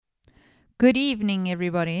Good evening,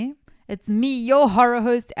 everybody. It's me, your horror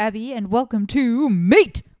host, Abby, and welcome to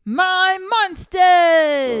Meet My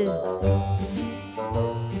Monsters!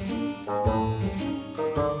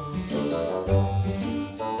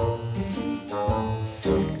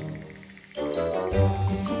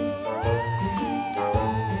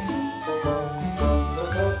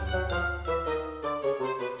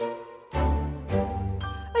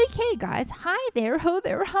 Okay, guys. Hi there. Ho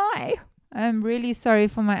there. Hi. I'm really sorry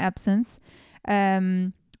for my absence.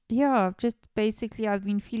 Just basically I've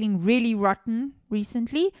been feeling really rotten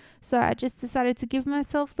recently, so I just decided to give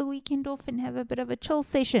myself the weekend off and have a bit of a chill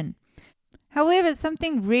session. However,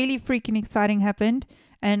 something really freaking exciting happened,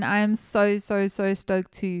 and I am so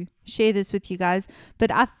stoked to share this with you guys.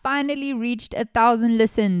 But I finally reached 1,000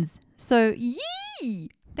 listens. So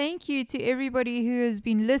yee! Thank you to everybody who has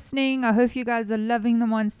been listening. I hope you guys are loving the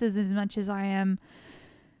monsters as much as I am.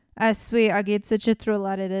 I swear I get such a thrill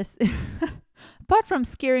out of this. Apart from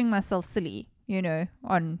scaring myself silly,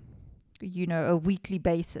 on, a weekly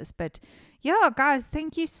basis. But yeah, guys,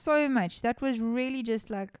 thank you so much. That was really just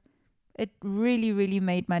like, it really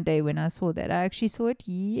made my day when I saw that. I actually saw it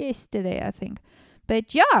yesterday, I think.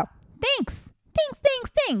 But yeah, thanks.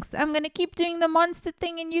 I'm going to keep doing the monster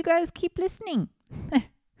thing and you guys keep listening.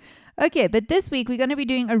 Okay, but this week we're going to be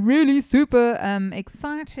doing a really super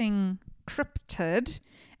exciting cryptid.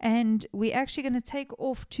 And we're actually going to take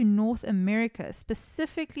off to North America,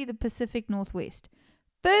 specifically the Pacific Northwest.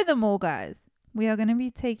 Furthermore, guys, we are going to be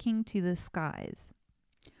taking to the skies.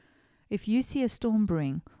 If you see a storm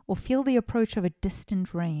brewing or feel the approach of a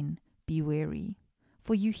distant rain, be wary.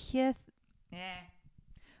 For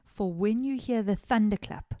when you hear the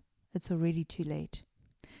thunderclap, it's already too late.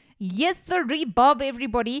 Yes, sirree, Bob,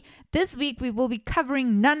 everybody. This week we will be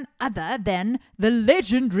covering none other than the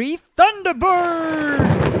legendary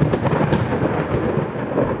Thunderbird.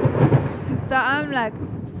 So I'm like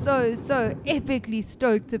so epically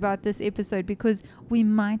stoked about this episode because we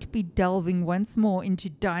might be delving once more into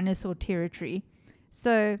dinosaur territory.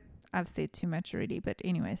 So I've said too much already, but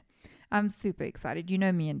anyways, I'm super excited. You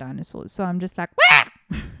know me and dinosaurs, so I'm just like, wah!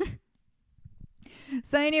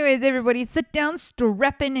 So anyways, everybody sit down,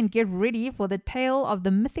 strap in, and get ready for the tale of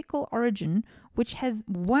the mythical origin, which has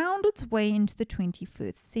wound its way into the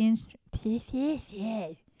 21st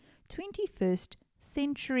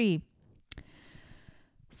century.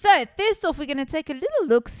 So first off, we're going to take a little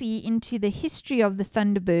look-see into the history of the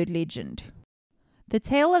Thunderbird legend. The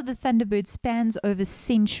tale of the Thunderbird spans over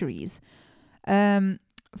centuries, from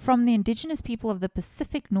the indigenous people of the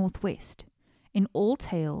Pacific Northwest. In all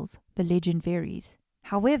tales, the legend varies.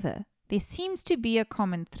 However, there seems to be a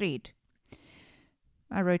common thread.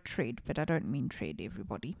 I wrote trade, but I don't mean trade,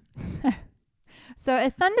 everybody. So a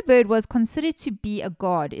thunderbird was considered to be a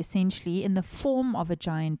god, essentially, in the form of a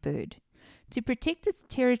giant bird. To protect its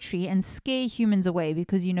territory and scare humans away,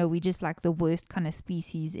 because, we just like the worst kind of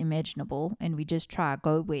species imaginable, and we just try to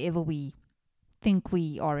go wherever we think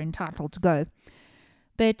we are entitled to go.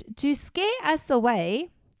 But to scare us away,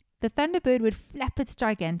 the thunderbird would flap its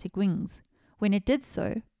gigantic wings. When it did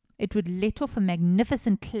so, it would let off a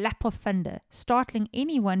magnificent clap of thunder, startling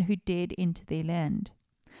anyone who dared enter their land.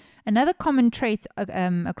 Another common trait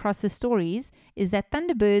across the stories is that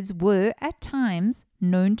thunderbirds were, at times,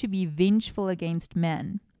 known to be vengeful against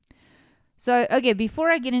man. So, okay,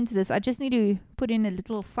 before I get into this, I just need to put in a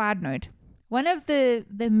little side note. One of the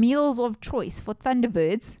meals of choice for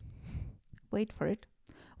thunderbirds, wait for it,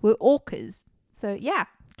 were orcas. So, yeah.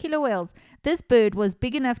 Killer whales. This bird was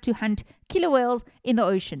big enough to hunt killer whales in the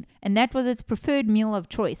ocean, and that was its preferred meal of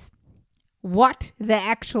choice. What the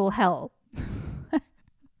actual hell?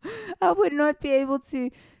 I would not be able to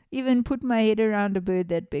even put my head around a bird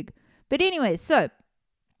that big. But anyway, so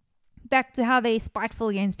back to how they're spiteful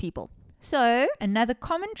against people. So another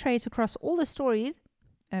common trait across all the stories,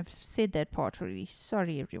 I've said that part already,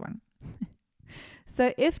 sorry everyone.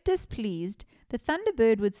 So if displeased, the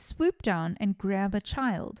thunderbird would swoop down and grab a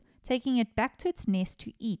child, taking it back to its nest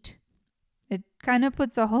to eat. It kind of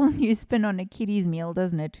puts a whole new spin on a kiddie's meal,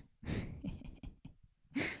 doesn't it?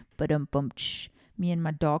 Me and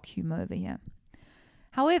my dark humor over here.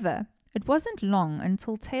 However, it wasn't long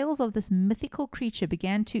until tales of this mythical creature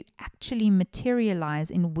began to actually materialize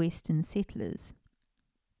in Western settlers.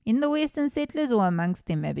 In the Western settlers or amongst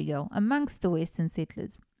them, Abigail? Amongst the Western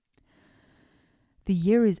settlers. The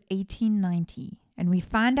year is 1890, and we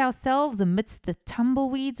find ourselves amidst the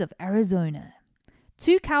tumbleweeds of Arizona.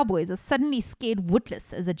 Two cowboys are suddenly scared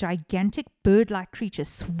witless as a gigantic bird-like creature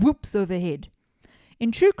swoops overhead.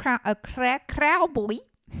 In true cowboy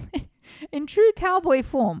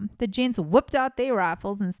form, the gents whipped out their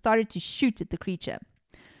rifles and started to shoot at the creature.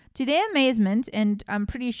 To their amazement, and I'm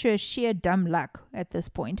pretty sure sheer dumb luck at this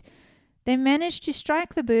point, they managed to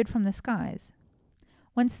strike the bird from the skies.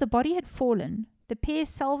 Once the body had fallen, the pair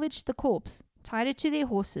salvaged the corpse, tied it to their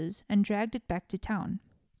horses, and dragged it back to town.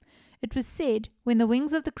 It was said, when the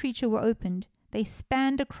wings of the creature were opened, they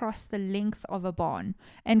spanned across the length of a barn.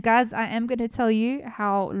 And guys, I am going to tell you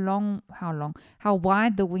how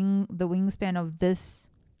wide the wingspan of this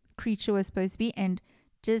creature was supposed to be, and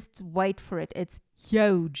just wait for it. It's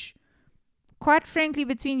huge. Quite frankly,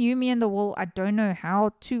 between you, me, and the wall, I don't know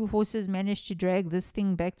how 2 horses managed to drag this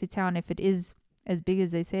thing back to town if it is as big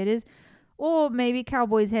as they say it is. Or maybe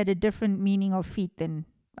cowboys had a different meaning of feet than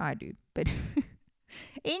I do. But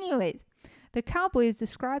anyways, the cowboys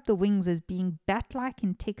described the wings as being bat-like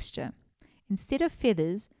in texture. Instead of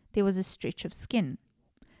feathers, there was a stretch of skin.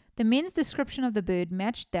 The men's description of the bird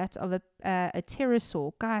matched that of a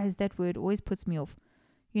pterosaur. Guys, that word always puts me off.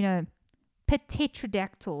 You know,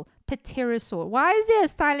 pterodactyl, pterosaur. Why is there a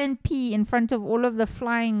silent P in front of all of the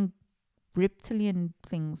flying reptilian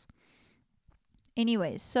things?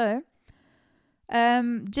 Anyway, so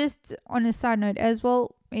just on a side note as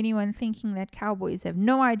well, anyone thinking that cowboys have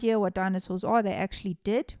no idea what dinosaurs are, they actually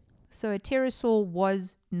did. So a pterosaur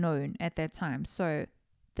was known at that time. So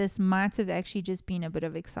this might have actually just been a bit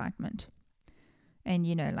of excitement. And,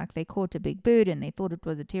 you know, like they caught a big bird and they thought it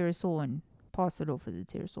was a pterosaur and passed it off as a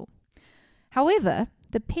pterosaur. However,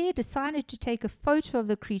 the pair decided to take a photo of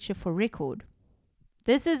the creature for record.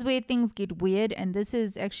 This is where things get weird, and this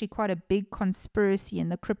is actually quite a big conspiracy in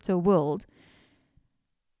the crypto world.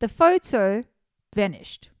 The photo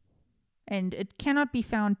vanished, and it cannot be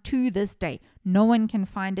found to this day. No one can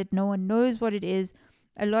find it. No one knows what it is.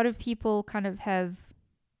 A lot of people kind of have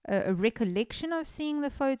a recollection of seeing the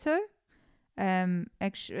photo.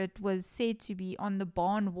 Actually, it was said to be on the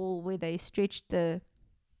barn wall where they stretched the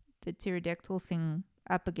pterodactyl thing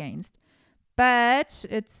up against, but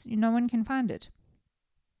it's no one can find it.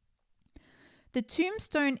 The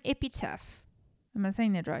tombstone epitaph. Am I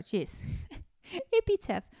saying that right? Yes.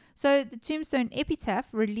 Epitaph. So the Tombstone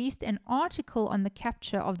Epitaph released an article on the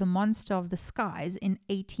capture of the monster of the skies in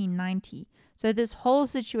 1890. So this whole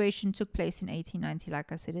situation took place in 1890,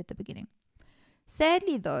 like I said at the beginning.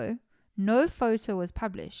 Sadly, though, no photo was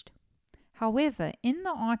published. However, in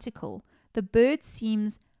the article, the bird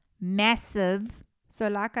seems massive. So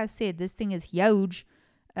like I said, this thing is huge.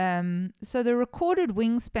 So the recorded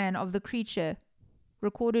wingspan of the creature,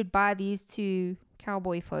 recorded by these 2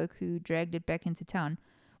 cowboy folk who dragged it back into town,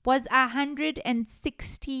 was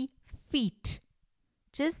 160 feet.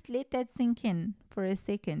 Just let that sink in for a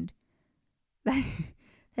second.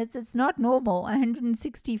 It's not normal,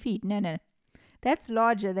 160 feet. No. That's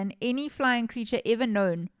larger than any flying creature ever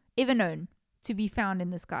known to be found in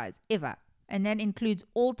the skies, ever. And that includes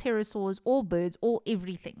all pterosaurs, all birds, all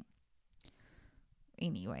everything.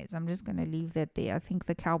 Anyways, I'm just going to leave that there. I think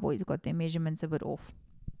the cowboys got their measurements a bit off.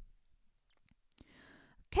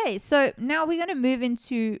 Okay, so now we're going to move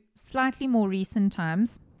into slightly more recent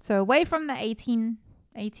times. So away from the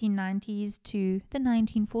 1890s to the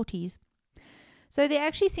 1940s. So there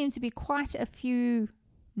actually seem to be quite a few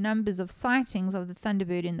numbers of sightings of the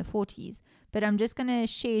Thunderbird in the 40s, but I'm just going to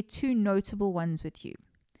share 2 notable ones with you.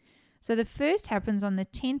 So the first happens on the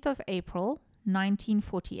 10th of April,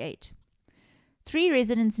 1948. 3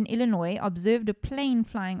 residents in Illinois observed a plane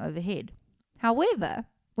flying overhead. However,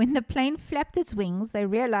 when the plane flapped its wings, they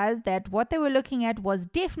realized that what they were looking at was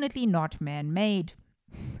definitely not man-made.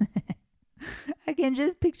 I can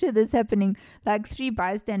just picture this happening, like 3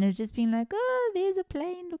 bystanders just being like, oh, there's a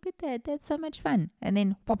plane, look at that, that's so much fun. And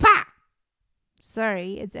then, papa!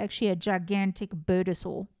 Sorry, it's actually a gigantic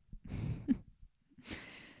birdosaur.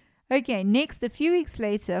 Okay, next, a few weeks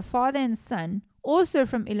later, father and son, also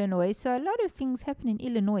from Illinois, so a lot of things happen in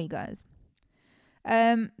Illinois, guys.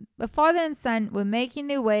 A father and son were making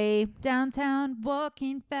their way downtown,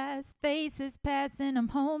 walking fast, faces passing, I'm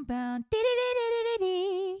homebound.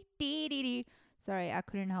 Sorry, I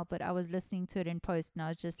couldn't help it. I was listening to it in post and I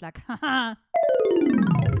was just like, haha,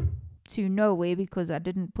 to nowhere because I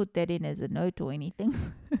didn't put that in as a note or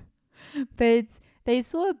anything. But they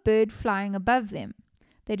saw a bird flying above them.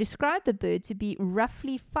 They described the bird to be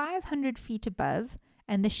roughly 500 feet above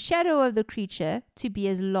and the shadow of the creature to be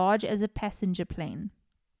as large as a passenger plane.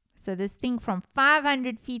 So this thing from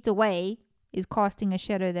 500 feet away is casting a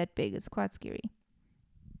shadow that big. It's quite scary.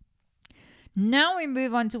 Now we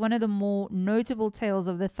move on to one of the more notable tales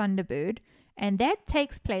of the Thunderbird, and that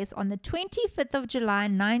takes place on the 25th of July,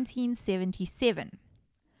 1977.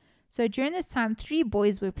 So during this time, 3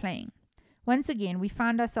 boys were playing. Once again, we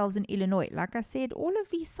found ourselves in Illinois. Like I said, all of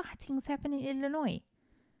these sightings happen in Illinois.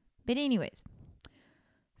 But anyways,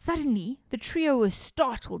 Suddenly, the trio was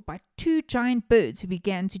startled by two giant birds who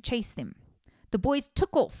began to chase them. The boys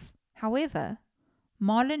took off. However,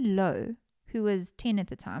 Marlon Lowe, who was 10 at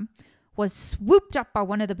the time, was swooped up by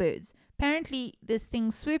one of the birds. Apparently, this thing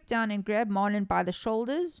swooped down and grabbed Marlon by the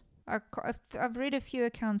shoulders. I've read a few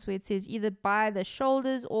accounts where it says either by the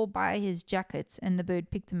shoulders or by his jacket, and the bird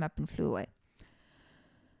picked him up and flew away.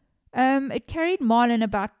 It carried Marlon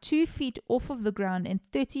about 2 feet off of the ground and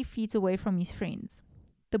 30 feet away from his friends.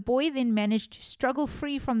 The boy then managed to struggle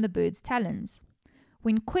free from the bird's talons.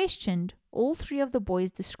 When questioned, all three of the boys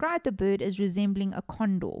described the bird as resembling a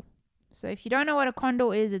condor. So if you don't know what a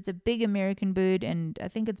condor is, it's a big American bird, and I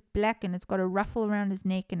think it's black and it's got a ruffle around his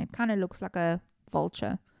neck and it kind of looks like a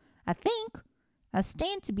vulture. I think. I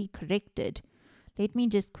stand to be corrected. Let me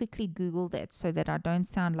just quickly Google that so that I don't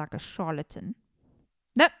sound like a charlatan.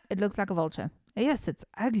 Nope, it looks like a vulture. Yes, it's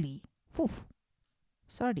ugly. Oof.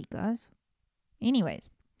 Sorry, guys. Anyways,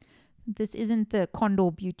 this isn't the Condor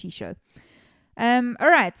Beauty Show.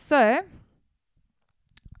 Alright, so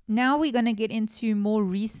now we're going to get into more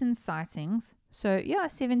recent sightings. So, yeah,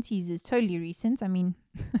 70s is totally recent. I mean,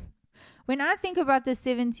 when I think about the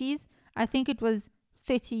 70s, I think it was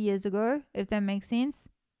 30 years ago, if that makes sense.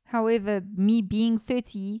 However, me being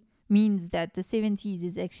 30 means that the 70s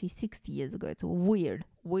is actually 60 years ago. It's weird.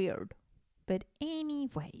 But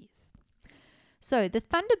anyways, so the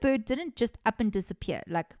Thunderbird didn't just up and disappear.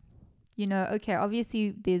 Like, okay,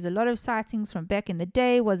 obviously there's a lot of sightings from back in the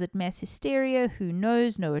day. Was it mass hysteria? Who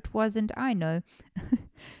knows? No, it wasn't. I know.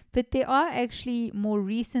 But there are actually more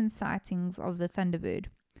recent sightings of the Thunderbird.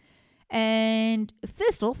 And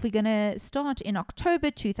first off, we're going to start in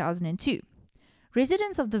October 2002.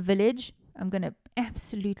 Residents of the village, I'm going to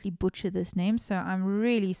absolutely butcher this name, so I'm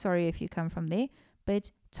really sorry if you come from there,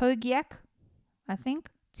 but Togiak, I think,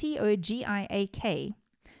 Togiak.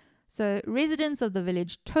 So residents of the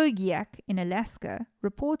village Togiak in Alaska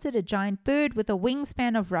reported a giant bird with a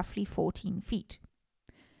wingspan of roughly 14 feet.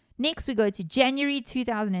 Next, we go to January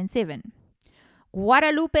 2007.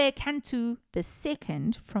 Guadalupe Cantu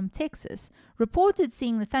II from Texas reported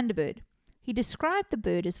seeing the Thunderbird. He described the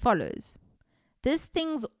bird as follows. This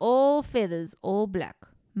thing's all feathers, all black,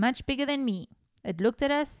 much bigger than me. It looked at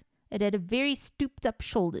us. It had a very stooped up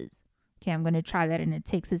shoulders. Okay, I'm going to try that in a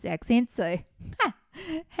Texas accent, so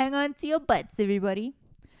hang on to your butts, everybody.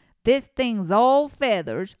 This thing's all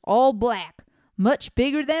feathers, all black, much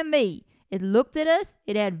bigger than me. It looked at us.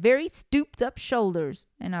 It had very stooped up shoulders.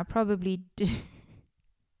 And I probably didn't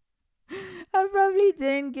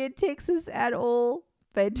get Texas at all,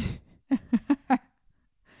 but it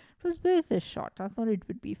was worth a shot. I thought it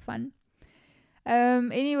would be fun.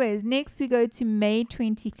 Anyways, next we go to May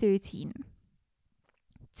 2013.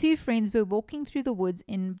 Two friends were walking through the woods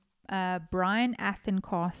in Bryan Athen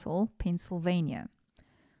Castle, Pennsylvania.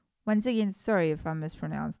 Once again, sorry if I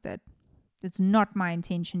mispronounced that. It's not my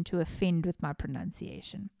intention to offend with my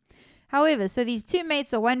pronunciation. However, so these two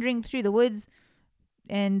mates are wandering through the woods,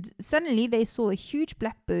 and suddenly they saw a huge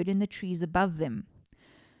black bird in the trees above them.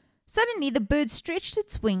 Suddenly, the bird stretched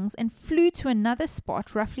its wings and flew to another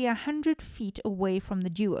spot roughly 100 feet away from the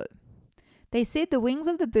duo. They said the wings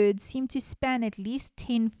of the bird seemed to span at least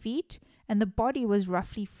 10 feet, and the body was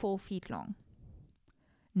roughly 4 feet long.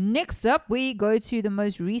 Next up, we go to the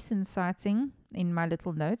most recent sighting in my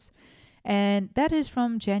little notes, and that is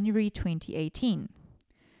from January 2018.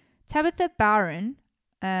 Tabitha Bowron,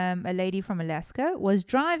 a lady from Alaska, was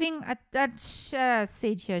driving.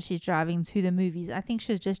 Said here she's driving to the movies. I think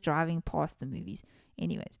she's just driving past the movies.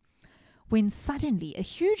 Anyways, when suddenly a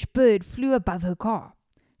huge bird flew above her car.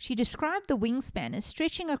 She described the wingspan as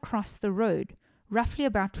stretching across the road, roughly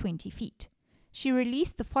about 20 feet. She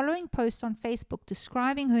released the following post on Facebook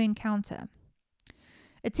describing her encounter.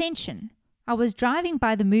 Attention! I was driving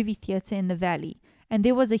by the movie theater in the valley, and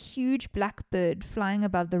there was a huge black bird flying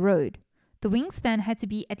above the road. The wingspan had to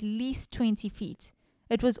be at least 20 feet.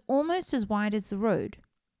 It was almost as wide as the road.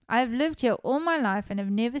 I have lived here all my life and have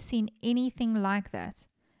never seen anything like that.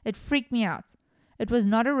 It freaked me out. It was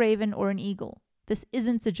not a raven or an eagle. This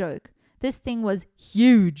isn't a joke. This thing was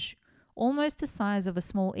huge, almost the size of a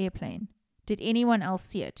small airplane. Did anyone else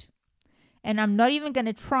see it? And I'm not even going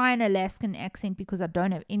to try an Alaskan accent because I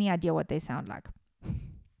don't have any idea what they sound like.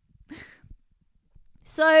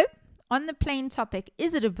 So, on the plane topic,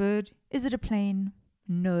 is it a bird? Is it a plane?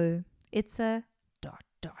 No, it's a ...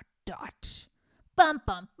 Bum,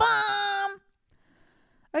 bum, bum!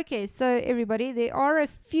 Okay, so everybody, there are a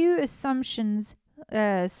few assumptions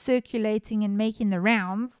circulating and making the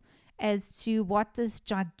rounds as to what this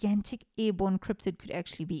gigantic airborne cryptid could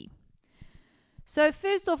actually be. So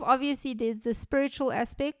first off, obviously, there's the spiritual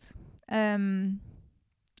aspect.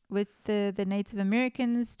 with the Native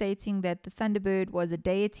Americans stating that the Thunderbird was a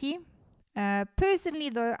deity. Personally,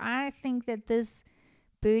 though, I think that this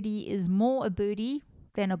birdie is more a birdie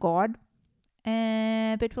than a god.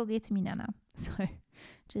 But we'll get to me now. So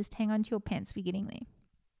just hang on to your pants. We're getting there.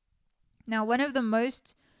 Now, one of the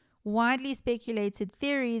most widely speculated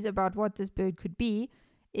theories about what this bird could be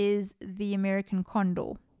is the American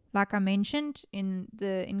condor. Like I mentioned in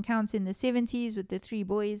the encounter in the 70s with the 3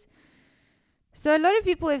 boys. So a lot of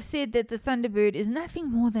people have said that the Thunderbird is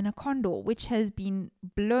nothing more than a condor, which has been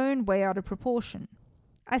blown way out of proportion.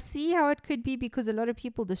 I see how it could be because a lot of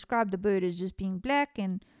people describe the bird as just being black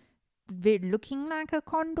and looking like a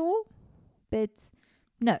condor. But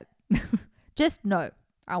no, just no.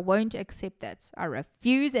 I won't accept that. I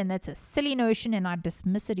refuse, and that's a silly notion, and I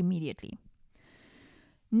dismiss it immediately.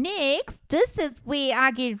 Next, this is where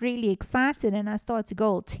I get really excited and I start to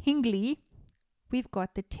go all tingly. We've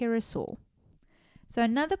got the pterosaur. So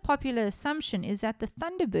another popular assumption is that the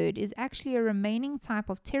Thunderbird is actually a remaining type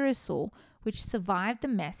of pterosaur which survived the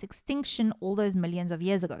mass extinction all those millions of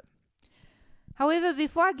years ago. However,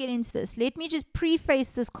 before I get into this, let me just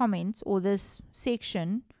preface this comment or this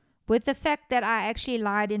section with the fact that I actually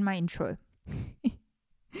lied in my intro.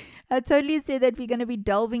 I totally said that we're going to be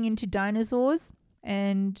delving into dinosaurs,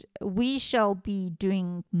 and we shall be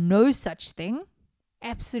doing no such thing.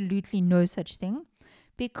 Absolutely no such thing.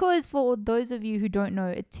 Because for those of you who don't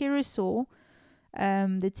know, a pterosaur,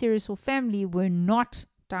 the pterosaur family were not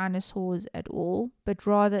dinosaurs at all, but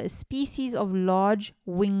rather a species of large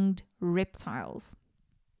winged reptiles.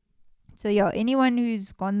 So yeah, anyone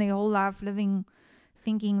who's gone their whole life living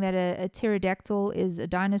thinking that a pterodactyl is a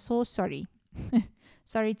dinosaur, sorry.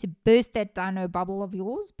 Sorry to burst that dino bubble of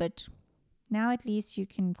yours, but now at least you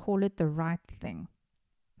can call it the right thing.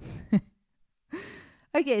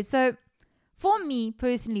 Okay, so for me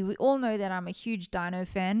personally, we all know that I'm a huge dino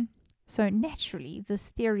fan. So naturally, this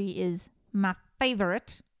theory is my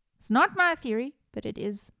favorite. It's not my theory, but it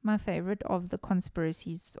is my favorite of the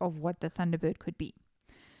conspiracies of what the Thunderbird could be.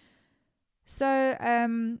 So,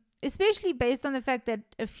 especially based on the fact that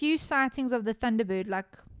a few sightings of the Thunderbird,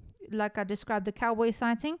 like I described the cowboy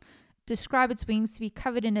sighting, describe its wings to be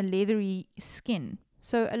covered in a leathery skin.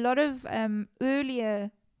 So a lot of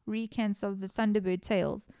earlier recounts of the Thunderbird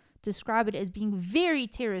tales describe it as being very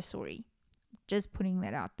pterosaury. Just putting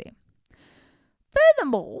that out there.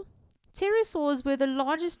 Furthermore, pterosaurs were the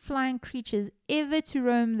largest flying creatures ever to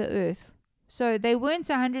roam the earth. So they weren't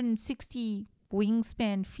 160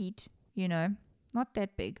 wingspan feet, not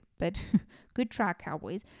that big, but good try,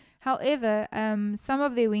 cowboys. However, some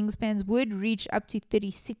of their wingspans would reach up to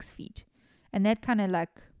 36 feet. And that kind of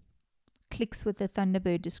clicks with the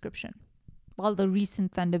Thunderbird description. Well, the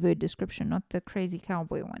recent Thunderbird description, not the crazy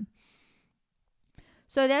cowboy one.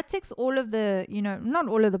 So that ticks all of the, not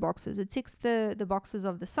all of the boxes. It ticks the boxes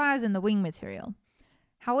of the size and the wing material.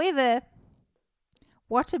 However,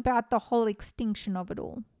 what about the whole extinction of it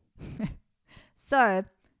all? So,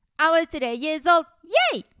 I was today years old.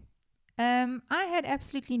 Yay! I had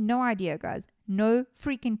absolutely no idea, guys. No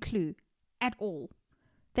freaking clue at all.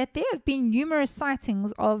 That there have been numerous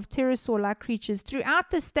sightings of pterosaur-like creatures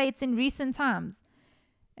throughout the States in recent times.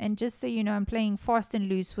 And just so you know, I'm playing fast and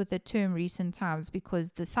loose with the term recent times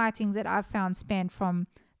because the sightings that I've found span from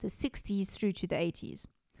the 60s through to the 80s.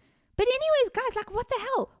 But anyways, guys, what the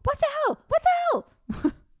hell? What the hell? What the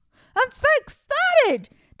hell? I'm so excited.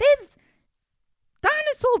 There's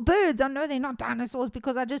dinosaur birds. I know they're not dinosaurs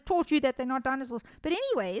because I just taught you that they're not dinosaurs. But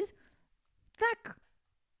anyways,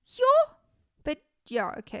 sure. But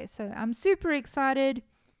yeah, okay. So I'm super excited.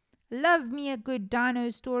 Love me a good dino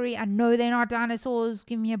story. I know they're not dinosaurs.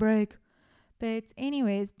 Give me a break. But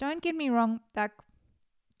anyways, don't get me wrong.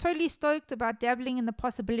 Totally stoked about dabbling in the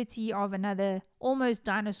possibility of another almost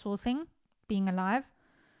dinosaur thing being alive.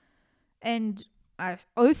 And I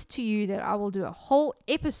oath to you that I will do a whole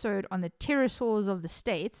episode on the pterosaurs of the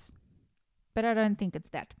States. But I don't think it's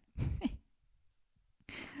that.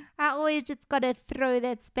 I always just gotta throw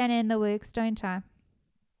that spanner in the works, don't I?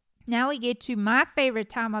 Now we get to my favorite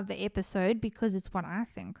time of the episode because it's what I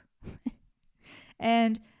think.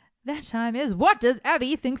 And that time is, what does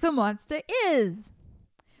Abby think the monster is?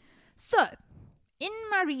 So, in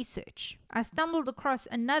my research, I stumbled across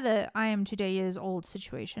another I Am Today Years Old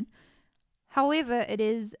situation. However, it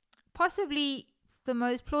is possibly the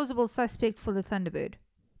most plausible suspect for the Thunderbird,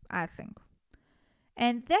 I think.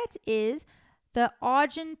 And that is the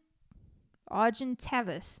Argentavis.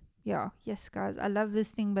 Yeah, yes, guys, I love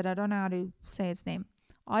this thing, but I don't know how to say its name.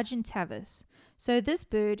 Argentavis. So this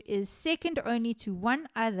bird is second only to one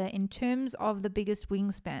other in terms of the biggest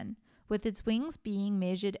wingspan, with its wings being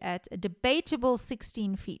measured at a debatable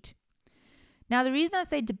 16 feet. Now, the reason I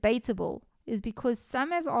say debatable is because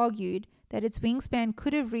some have argued that its wingspan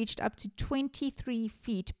could have reached up to 23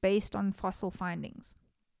 feet based on fossil findings.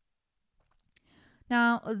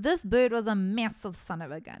 Now, this bird was a massive son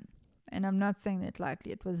of a gun, and I'm not saying that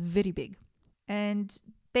lightly. It was very big. And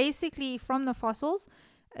basically, from the fossils,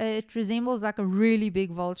 it resembles like a really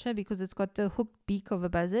big vulture because it's got the hooked beak of a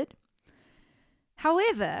buzzard.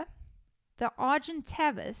 However, the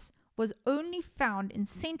Argentavis was only found in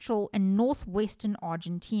central and northwestern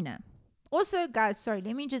Argentina. Also, guys, sorry,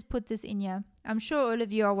 let me just put this in here. I'm sure all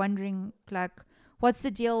of you are wondering, like, what's the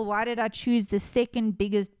deal? Why did I choose the second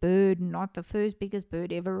biggest bird, not the first biggest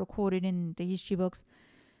bird ever recorded in the history books?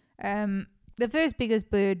 The first biggest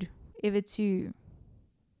bird ever to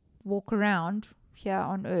walk around here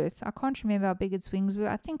on Earth, I can't remember how big its wings were.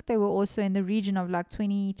 I think they were also in the region of like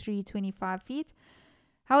 23, 25 feet.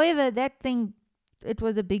 However, that thing, it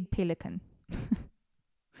was a big pelican.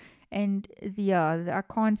 And I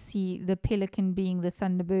can't see the pelican being the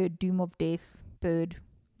Thunderbird, Doom of Death bird.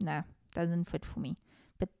 No, doesn't fit for me.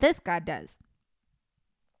 But this guy does.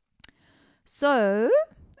 So,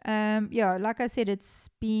 like I said, it's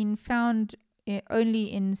been found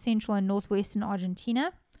only in central and northwestern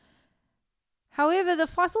Argentina. However, the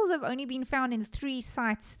fossils have only been found in 3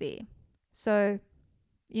 sites there. So,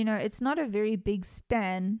 it's not a very big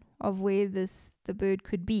span of where the bird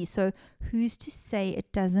could be. So, who's to say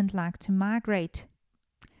it doesn't like to migrate?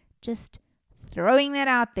 Just throwing that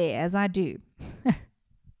out there as I do.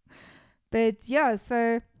 But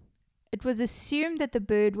so it was assumed that the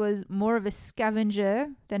bird was more of a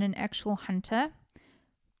scavenger than an actual hunter,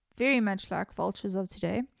 very much like vultures of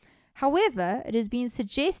today. However, it has been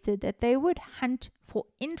suggested that they would hunt for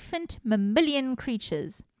infant mammalian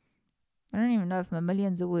creatures. I don't even know if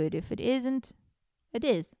mammalion's a word. If it isn't, it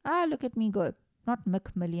is. Look at me go. Not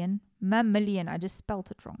McMillion. Mammalian. I just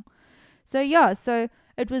spelt it wrong. So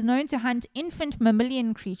it was known to hunt infant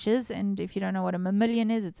mammalian creatures. And if you don't know what a mammalian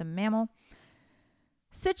is, it's a mammal.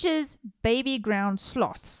 Such as baby ground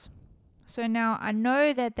sloths. So now I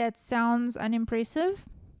know that sounds unimpressive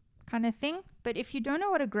kind of thing. But if you don't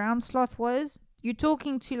know what a ground sloth was, you're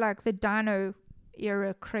talking to like the dino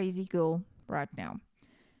era crazy girl right now.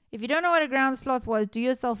 If you don't know what a ground sloth was, do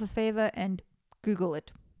yourself a favor and Google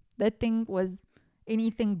it. That thing was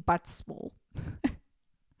anything but small.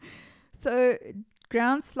 So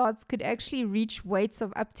ground sloths could actually reach weights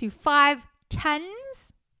of up to 5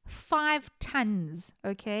 tons. 5 tons,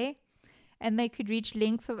 okay? And they could reach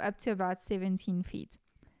lengths of up to about 17 feet.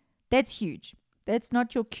 That's huge. That's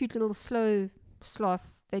not your cute little slow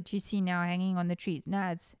sloth that you see now hanging on the trees.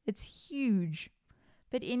 No, it's huge.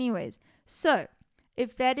 But anyways, so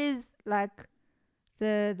if that is like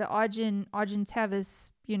the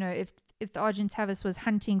Argentavis, if the Argentavis was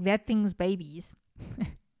hunting that thing's babies,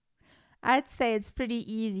 I'd say it's pretty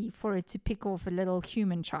easy for it to pick off a little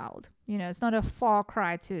human child. It's not a far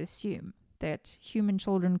cry to assume that human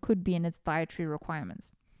children could be in its dietary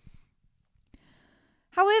requirements.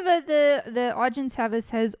 However, the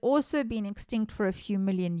Argentavis has also been extinct for a few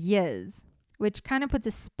million years, which kind of puts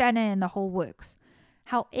a spanner in the whole works.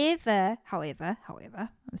 However,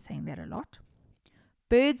 I'm saying that a lot.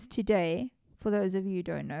 Birds today, for those of you who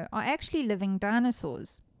don't know, are actually living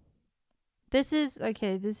dinosaurs. No,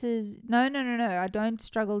 I don't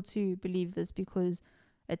struggle to believe this because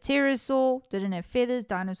a pterosaur didn't have feathers,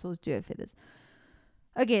 dinosaurs do have feathers.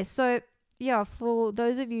 Okay, so for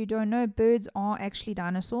those of you who don't know, birds are actually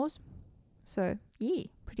dinosaurs. So,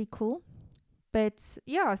 pretty cool. But, so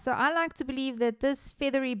I like to believe that this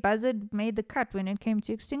feathery buzzard made the cut when it came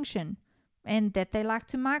to extinction. And that they like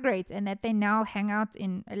to migrate and that they now hang out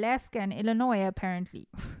in Alaska and Illinois, apparently.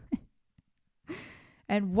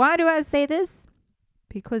 And why do I say this?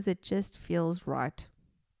 Because it just feels right.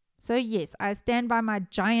 So, yes, I stand by my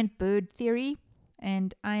giant bird theory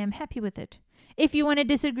and I am happy with it. If you want to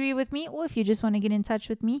disagree with me or if you just want to get in touch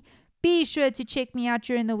with me, be sure to check me out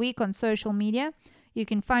during the week on social media. You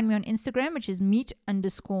can find me on Instagram, which is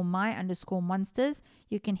meet_my_monsters.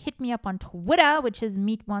 You can hit me up on Twitter, which is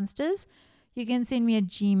meetmonsters. You can send me a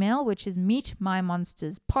Gmail, which is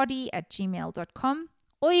meetmymonsterspoddy@gmail.com.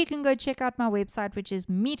 Or you can go check out my website, which is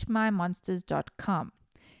meetmymonsters.com.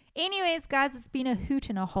 Anyways, guys, it's been a hoot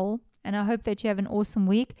and a hole. And I hope that you have an awesome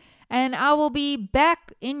week. And I will be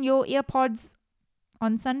back in your earpods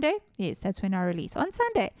on Sunday. Yes, that's when I release. On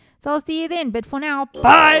Sunday. So I'll see you then. But for now,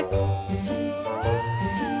 bye.